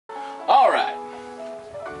Alright.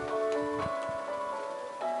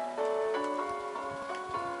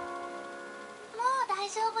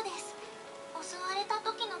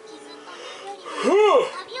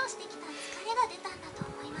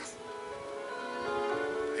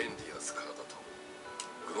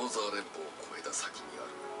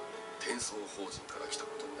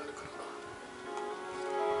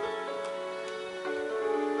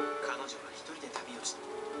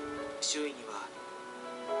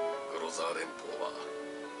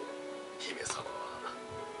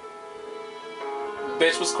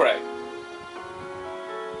 Bitch was crack.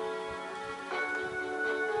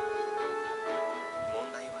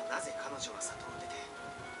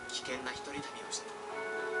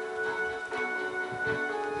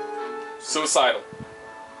 Suicidal.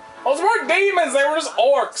 Those weren't demons, they were just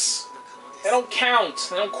orcs. They don't count,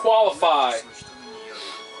 they don't qualify.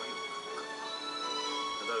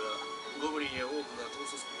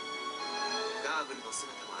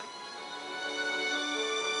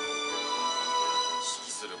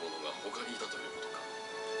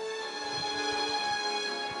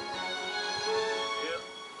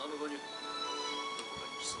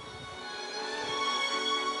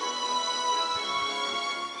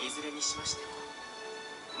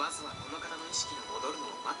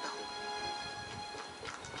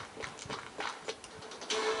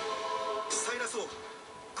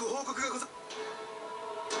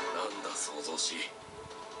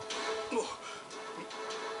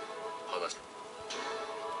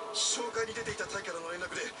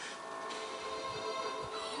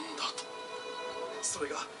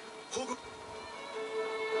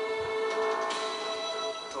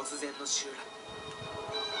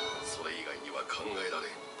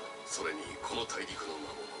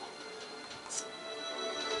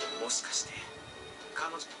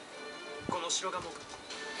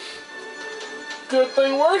 Good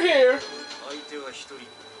thing we're here.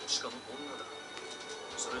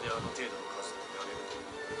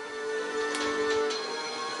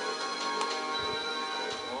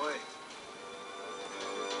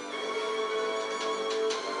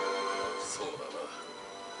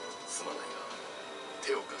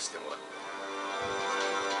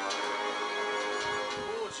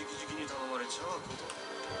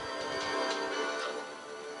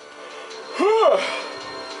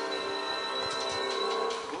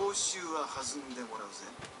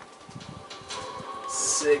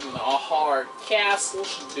 Signihardt Castle.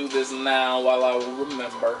 Should do this now while I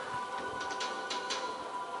remember.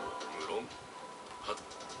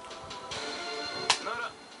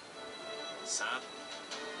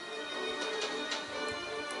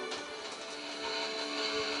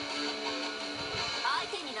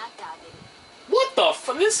 What the f?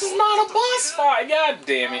 This is not a boss fight. God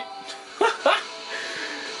damn it.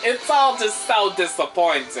 It's all just so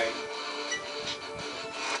disappointing.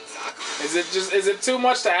 Is it too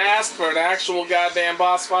much to ask for an actual goddamn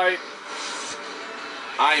boss fight?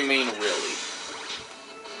 I mean, really.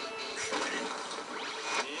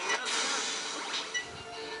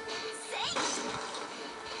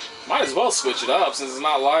 Might as well switch it up since it's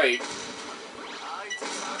not light.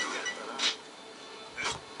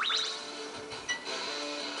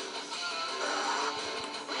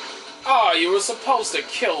 Oh, you were supposed to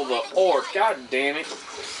kill the orc. God damn it.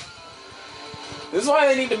 This is why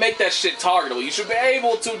they need to make that shit targetable. You should be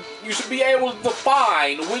able to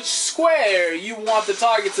define which square you want the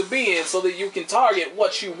target to be in so that you can target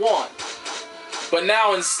what you want. But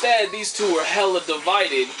now instead, these two are hella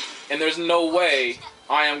divided, and there's no way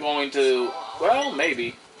I am going to... Well,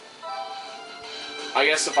 maybe. I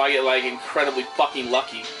guess if I get, like, incredibly fucking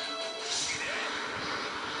lucky.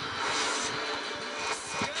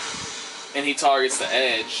 And he targets the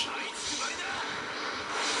edge.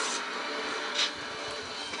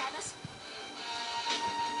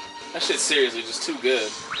 That shit's seriously just too good.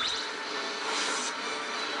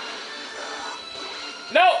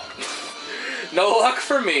 No! No luck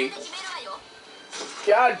for me.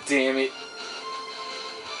 God damn it.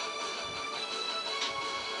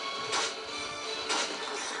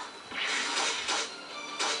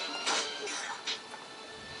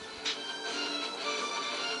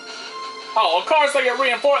 Oh, of course they get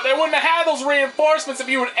reinforced. They wouldn't have had those reinforcements if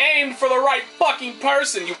you had aimed for the right fucking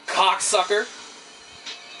person, you cocksucker.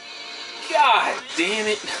 God damn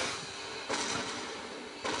it.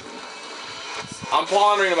 I'm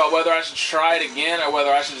pondering about whether I should try it again or whether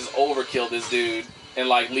I should just overkill this dude and,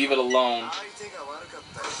 like, leave it alone.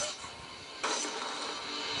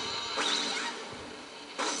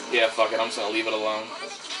 Yeah, fuck it. I'm just gonna leave it alone.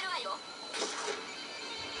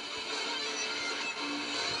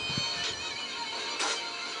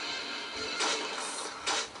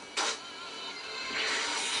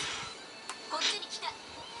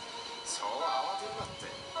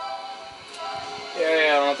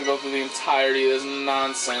 through the entirety of this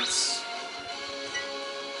nonsense.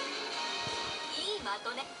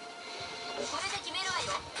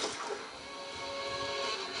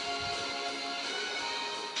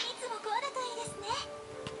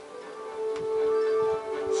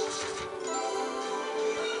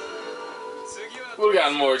 Would have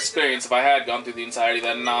gotten more experience if I had gone through the entirety of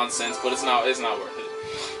that nonsense, but it's not worth it.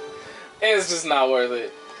 It's just not worth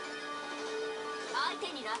it.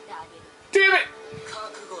 Damn it!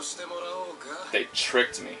 They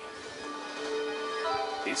tricked me.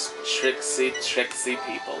 These tricksy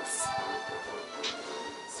peoples.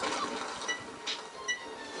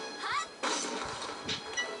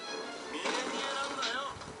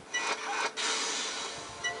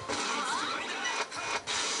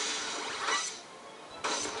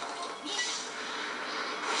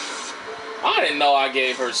 I didn't know I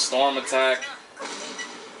gave her storm attack.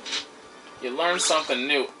 You learn something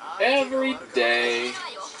new every day.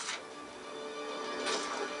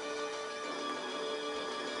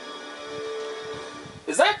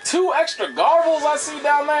 Is that 2 extra garbles I see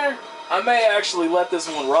down there? I may actually let this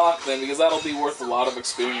one rock then, because that'll be worth a lot of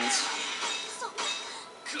experience.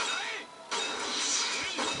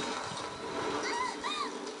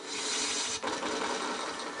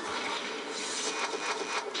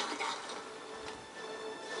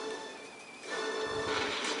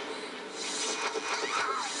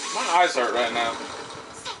 My eyes hurt right now.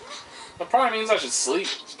 That probably means I should sleep.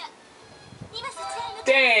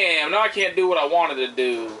 Damn, now I can't do what I wanted to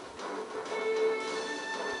do.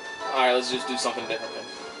 Alright, let's just do something different then.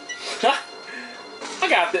 I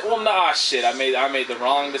got this. Well, nah, shit. I made the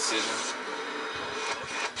wrong decision.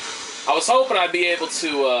 I was hoping I'd be able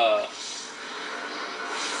to,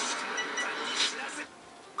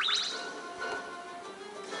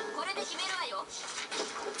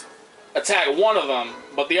 attack one of them,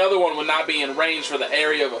 but the other one would not be in range for the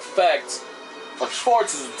area of effect of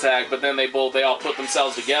Schwartz's attack, but then they all put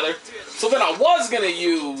themselves together. So then I was gonna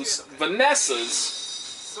use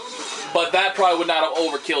Vanessa's, but that probably would not have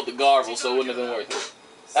overkilled the Garble, so it wouldn't have been worth it.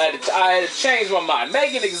 I had to change my mind.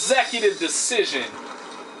 Make an executive decision.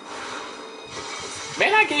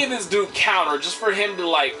 Man, I gave this dude counter just for him to,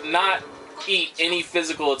 like, not eat any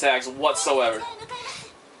physical attacks whatsoever.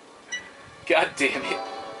 God damn it.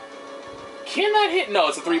 Can that hit? No,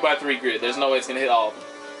 it's a 3x3 grid. There's no way it's gonna hit all of them.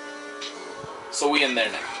 So we in there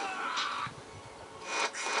now.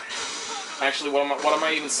 Actually, what am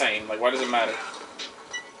I even saying? Like, why does it matter?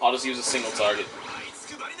 I'll just use a single target.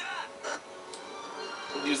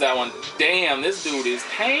 We'll use that one. Damn, this dude is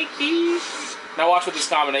tanky. Now watch what this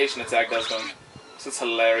combination attack does to him. This is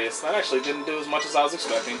hilarious. That actually didn't do as much as I was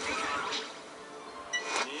expecting.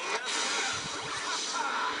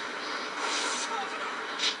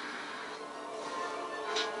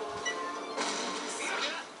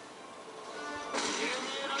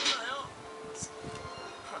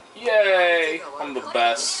 Yay! I'm the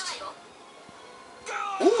best.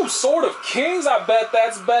 Ooh, Sword of Kings? I bet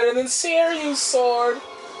that's better than Seryu's sword.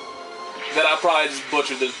 That I probably just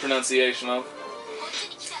butchered the pronunciation of.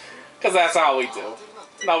 Because that's how we do.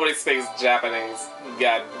 Nobody speaks Japanese.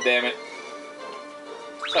 God damn it.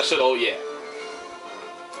 I should, oh yeah.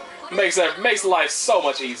 Makes life so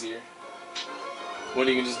much easier. When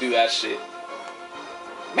you can just do that shit.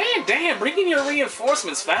 Man, damn, bring in your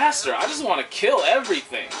reinforcements faster. I just want to kill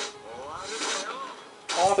everything.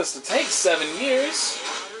 I want this to take 7 years.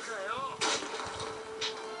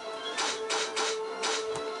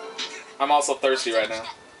 I'm also thirsty right now.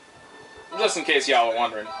 Just in case y'all were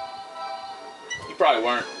wondering. You probably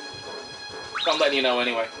weren't. I'm letting you know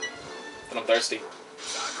anyway. That I'm thirsty.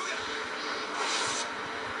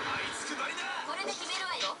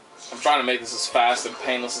 I'm trying to make this as fast and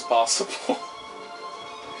painless as possible.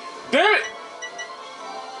 Damn it!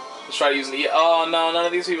 Let's try using the oh no, none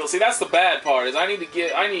of these people. See, that's the bad part. Is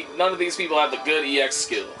none of these people have the good EX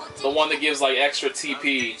skill. The one that gives like extra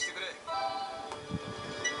TP.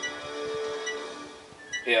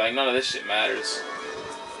 Yeah, like none of this shit matters.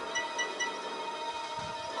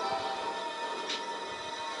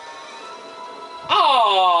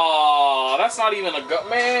 Oh, that's not even a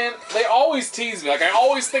man. They always tease me. Like I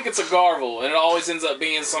always think it's a Garble, and it always ends up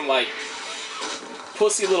being some like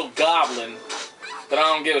pussy little goblin that I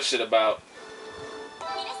don't give a shit about.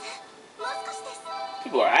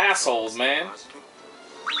 People are assholes, man.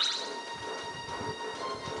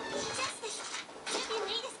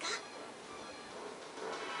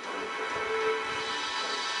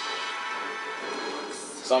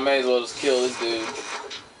 So I may as well just kill this dude.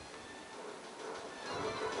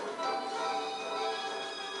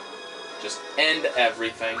 Just end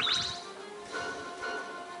everything.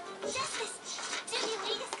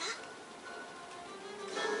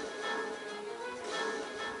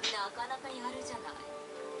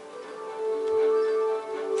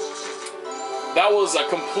 That was a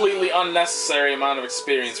completely unnecessary amount of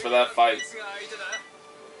experience for that fight.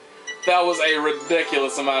 That was a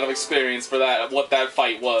ridiculous amount of experience for that, what that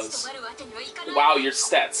fight was. Wow, your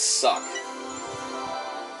stats suck.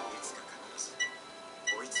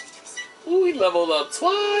 Ooh, he leveled up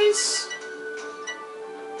twice.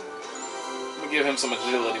 Let me give him some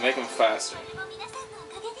agility, make him faster.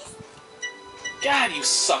 God, you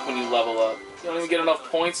suck when you level up. You don't even get enough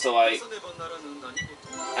points to, like,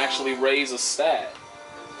 actually raise a stat.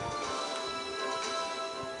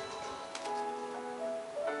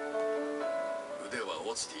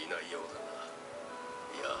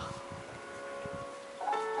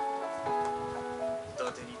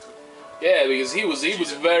 Yeah, because he was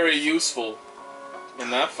very useful in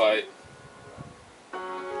that fight.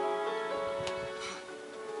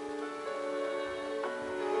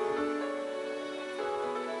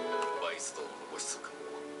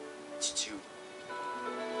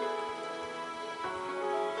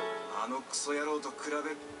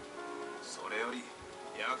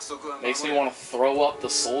 Makes me want to throw up the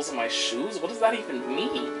soles of my shoes? What does that even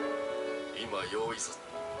mean?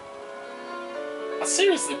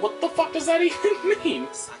 Seriously, what the fuck does that even mean?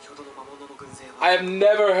 I have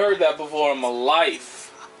never heard that before in my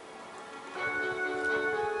life.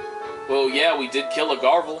 Well, yeah, we did kill a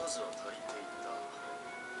Garvel.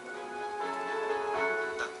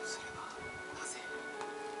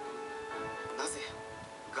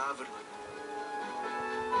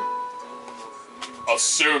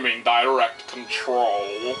 Assuming direct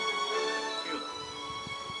control.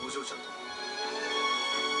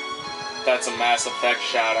 That's a Mass Effect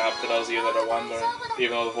shout out for those of you that are wondering,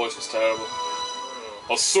 even though the voice was terrible.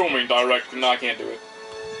 Assuming direct. No, I can't do it.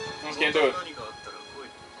 I just can't do it.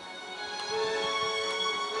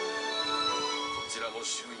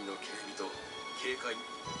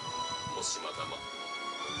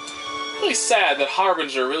 Really sad that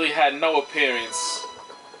Harbinger really had no appearance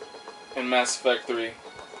in Mass Effect 3.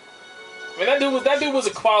 I mean, that dude was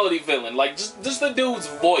a quality villain. Like, just the dude's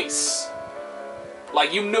voice.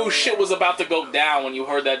 Like, you knew shit was about to go down when you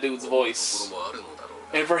heard that dude's voice.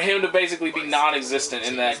 And for him to basically be non-existent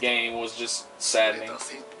in that game was just saddening.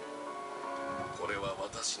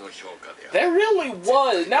 There really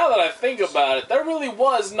was, now that I think about it, there really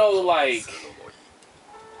was no, like,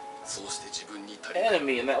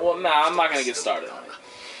 enemy in that. Well, nah, I'm not gonna get started on it.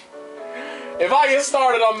 If I get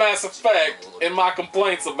started on Mass Effect and my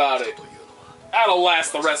complaints about it, that'll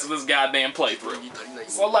last the rest of this goddamn playthrough.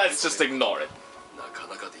 So let's just ignore it.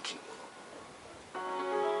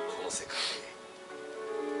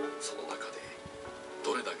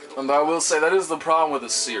 And I will say that is the problem with the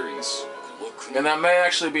series. And that may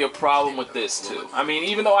actually be a problem with this too. I mean,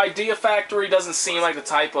 even though Idea Factory doesn't seem like the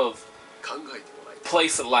type of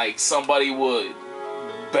place that like somebody would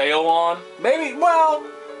bail on. Maybe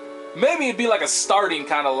it'd be like a starting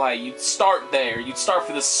kind of like, you'd start there. You'd start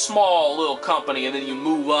for this small little company and then you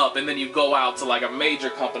move up and then you go out to like a major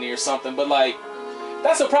company or something. But like,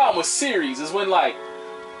 that's the problem with series, is when like,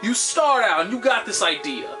 you start out and you got this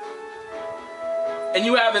idea. And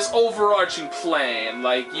you have this overarching plan,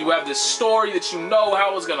 like you have this story that you know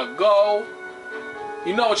how it's gonna go,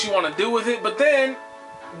 you know what you want to do with it, but then,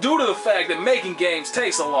 due to the fact that making games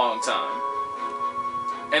takes a long time,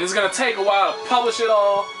 and it's gonna take a while to publish it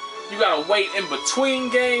all, you gotta wait in between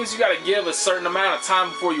games, you gotta give a certain amount of time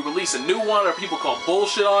before you release a new one, or people call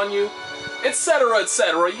bullshit on you, etc,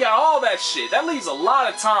 etc, you got all that shit. That leaves a lot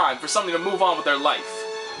of time for somebody to move on with their life,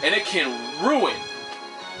 and it can ruin.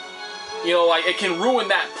 You know, like, it can ruin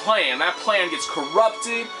that plan. That plan gets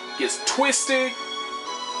corrupted, gets twisted,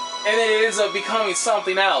 and then it ends up becoming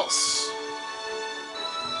something else.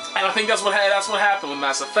 And I think that's what happened with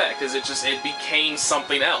Mass Effect, is it became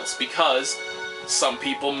something else, because some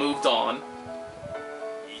people moved on,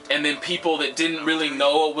 and then people that didn't really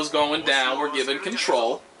know what was going down were given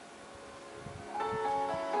control,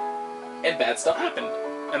 and bad stuff happened.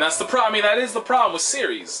 And that's the problem. I mean, that is the problem with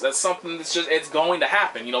series. That's something that's just, it's going to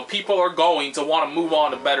happen. You know, people are going to want to move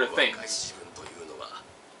on to better things.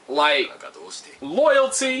 Like,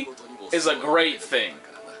 loyalty is a great thing.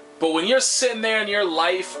 But when you're sitting there in your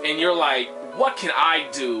life and you're like, what can I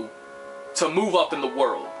do to move up in the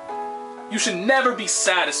world? You should never be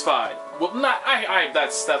satisfied. Well,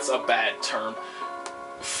 that's a bad term.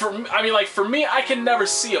 For me, I can never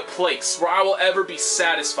see a place where I will ever be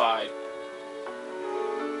satisfied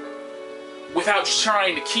without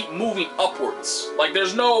trying to keep moving upwards. Like,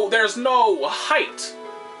 there's no height.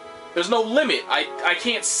 There's no limit. I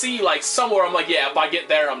can't see, like, somewhere I'm like, yeah, if I get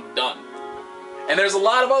there, I'm done. And there's a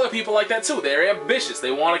lot of other people like that too. They're ambitious.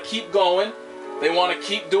 They want to keep going. They want to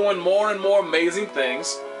keep doing more and more amazing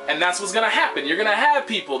things. And that's what's gonna happen. You're gonna have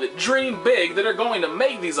people that dream big, that are going to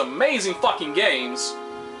make these amazing fucking games,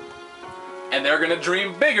 and they're gonna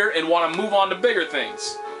dream bigger and want to move on to bigger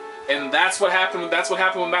things. And that's what happened. That's what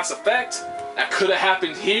happened with Mass Effect. That could have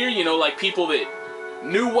happened here. You know, like people that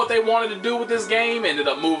knew what they wanted to do with this game ended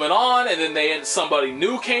up moving on, and then somebody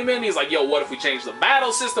new came in. He's like, "Yo, what if we change the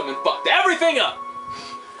battle system and fucked everything up?"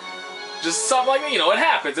 Just stuff like that. You know, it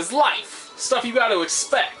happens. It's life. Stuff you got to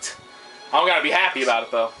expect. I don't gotta be happy about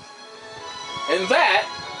it though. And that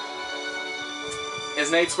is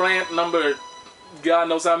Nate's rant number God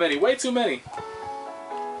knows how many. Way too many.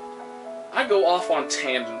 I go off on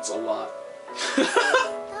tangents a lot.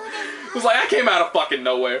 It was like I came out of fucking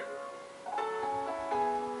nowhere.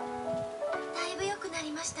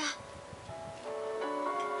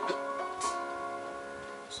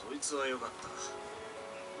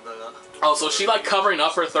 Oh, so she like covering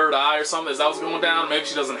up her third eye or something? Is that what's going down? Maybe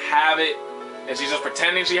she doesn't have it and she's just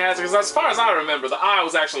pretending she has it? Because as far as I remember, the eye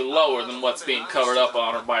was actually lower than what's being covered up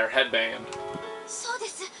on her by her headband.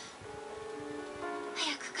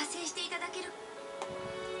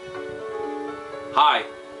 Hi.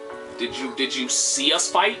 Did you see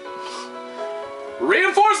us fight?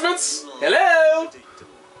 Reinforcements! Hello!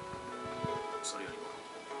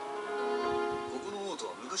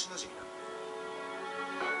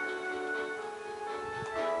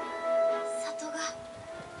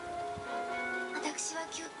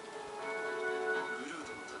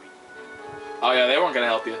 Oh yeah, they weren't gonna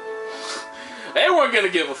help you. They weren't gonna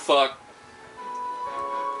give a fuck.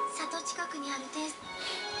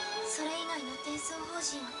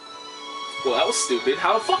 Well, that was stupid.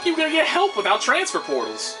 How the fuck are you gonna get help without transfer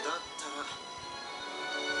portals?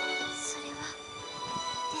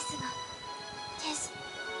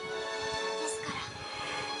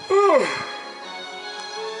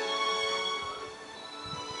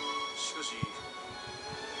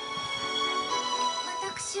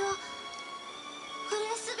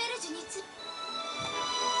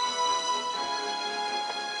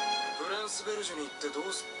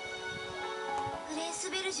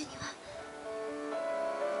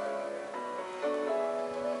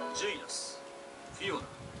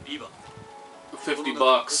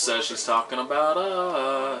 $50 says she's talking about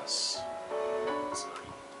us.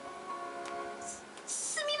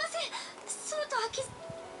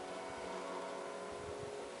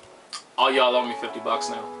 All y'all owe me $50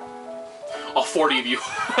 now. All 40 of you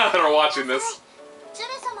that are watching this.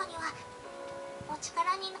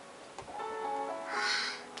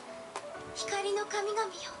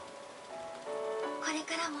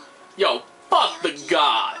 Yo, fuck the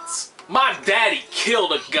gods. My daddy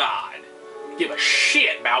killed a god. Give a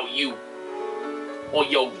shit about you or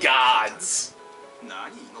your gods.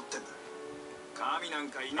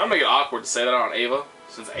 I'll make it awkward to say that on Ava,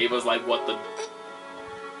 since Ava's like what the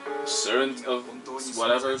servant of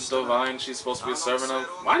whatever divine she's supposed to be a servant of.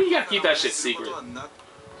 Why do you gotta keep that shit secret?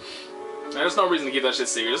 There's no reason to keep that shit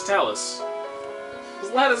secret. Just tell us.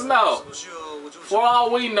 Just let us know. For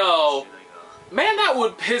all we know, man, that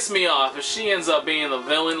would piss me off if she ends up being the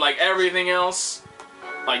villain like everything else.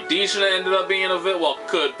 Like Dishna ended up being a villain. Well,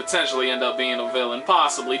 could potentially end up being a villain,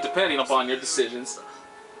 possibly, depending upon your decisions.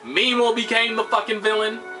 Mimo became the fucking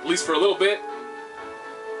villain, at least for a little bit.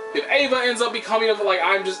 If Ava ends up becoming a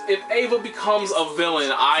if Ava becomes a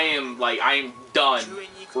villain, I am done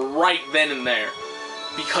right then and there,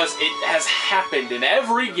 because it has happened in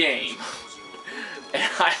every game, and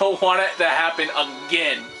I don't want it to happen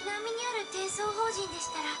again.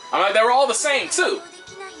 I'm like, they were all the same too.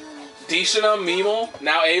 Dishna, Mimo,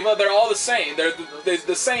 now Ava, they're all the same. They're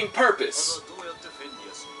the same purpose.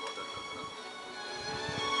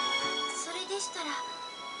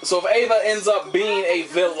 So if Ava ends up being a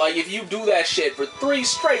villain, like if you do that shit for 3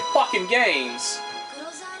 straight fucking games,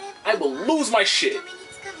 I will lose my shit.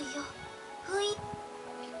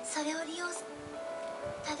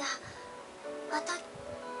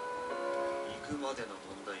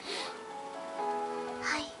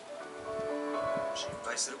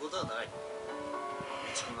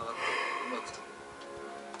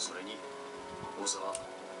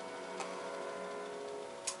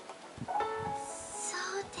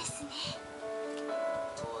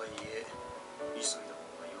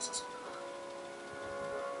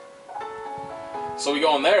 So we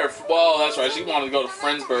going there. Well, that's right. She wanted to go to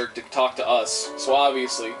Friendsburg to talk to us. So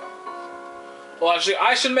obviously, well, actually,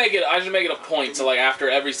 I should make it a point to, like, after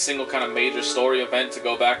every single kind of major story event to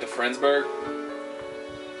go back to Friendsburg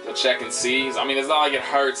to check and see. I mean, it's not like it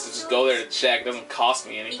hurts to just go there to check. It doesn't cost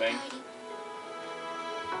me anything.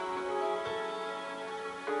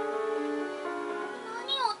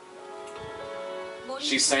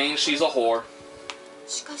 She's saying she's a whore.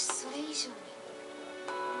 しかしそれ以上に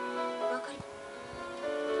わかり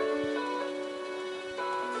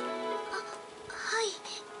はい。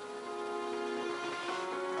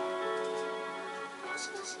もし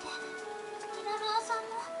かしてミラルアさんも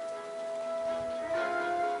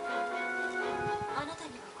あなた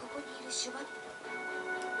にはここにいるシュバ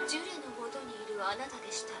ジュレのもとにいるあなた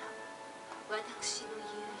でしたら私の友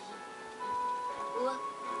人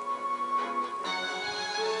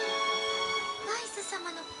バイス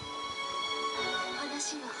様の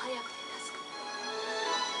話が早くて助かる。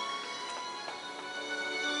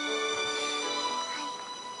はい、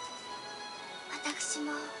私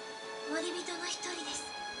も森人の一人です。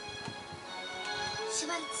シュ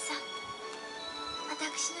バルツさん、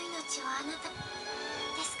私の命はあなたで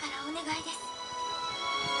すからお願いです。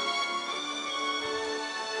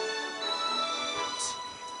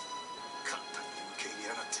簡単に受け入れ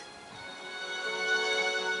やがって。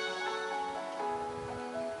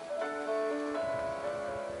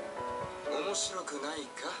面白くない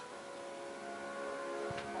か。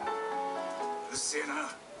うるせえな。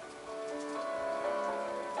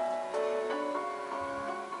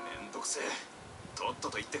めんどくせえ。とっと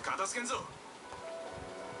と言って片付けんぞ。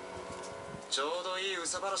ちょうどいい憂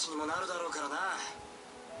さ晴らしにもなるだろうからな。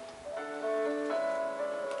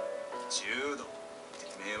10度。て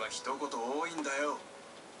めえは一言多いんだよ。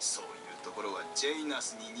そういうところはジェイナ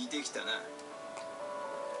スに似てきたな。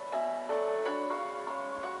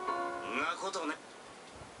んなことね。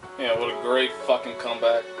Yeah, what a great fucking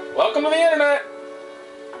comeback. Welcome to the internet!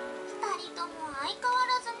 二人とも相変わ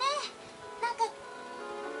らずね。なんか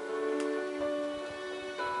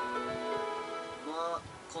まあ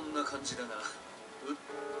こんな感じだな。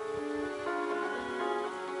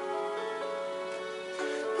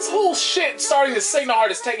This whole shit starting the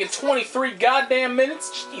Signihardt is taking 23 goddamn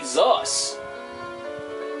minutes? Jesus.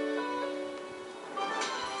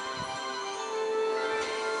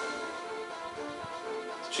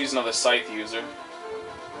 She's another scythe user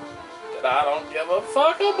that I don't give a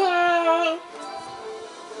fuck about.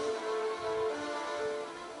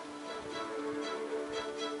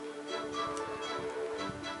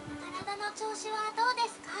 体の調子はどうで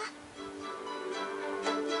すか？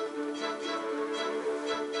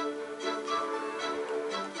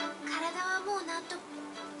体はもうなんと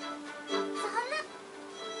そんな。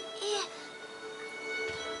いえ、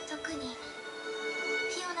特に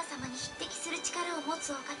フィオナ様に匹敵する力を持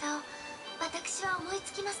つお方を私は思い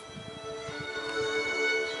つきます。そ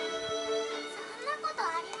んなこと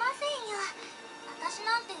ありませんよ。私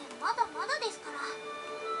なんてまだまだですから。そ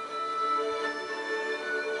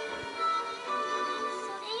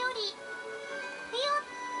れよりフィオ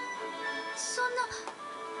そんな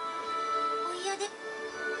お嫌で。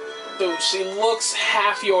 Dude, she looks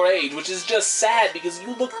half your age, which is just sad because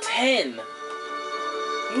you look 10.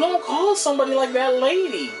 You don't call somebody like that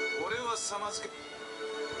lady. 俺は様付け。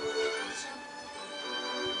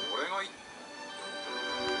俺がい。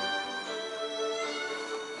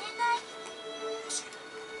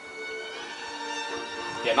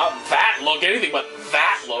 Yeah, not that look, anything but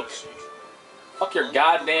that look. Fuck your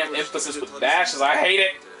goddamn emphasis with dashes, I hate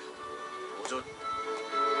it.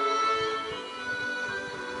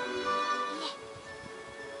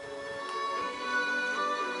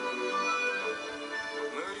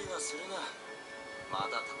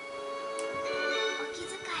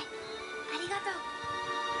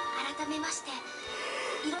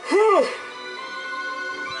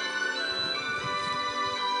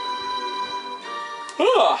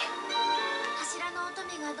 Ugh. 柱の乙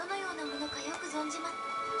女がどのようなものかよく存じます。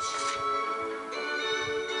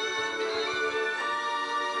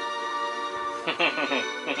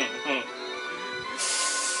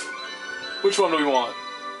 Which one do we want?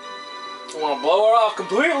 We want to blow her off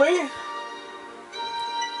completely?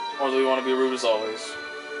 Or do we want to be rude as always?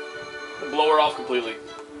 Blow her off completely.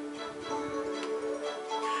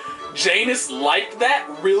 Janus liked that?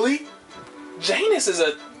 Really? Janus is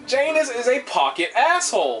a pocket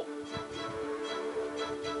asshole.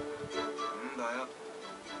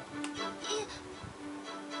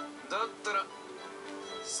 だったら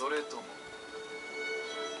それとも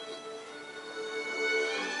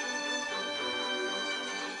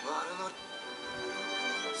悪の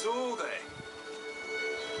そうかい。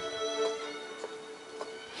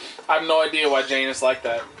 I have no idea why Janus liked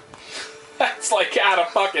that. That's like out of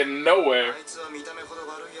fucking nowhere. あいつは見た目ほど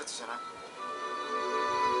悪いやつじゃない。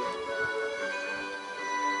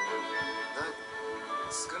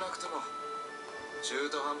少なくとも中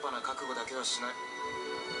途半端な覚悟だけはしない。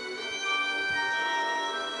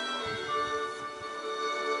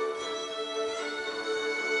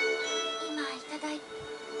今いただい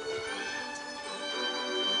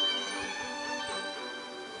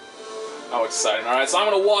Oh, exciting. Alright, so I'm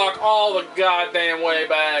gonna walk all the goddamn way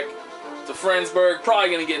back to Friendsburg. Probably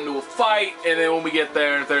gonna get into a fight, and then when we get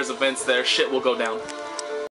there, if there's events there, shit will go down.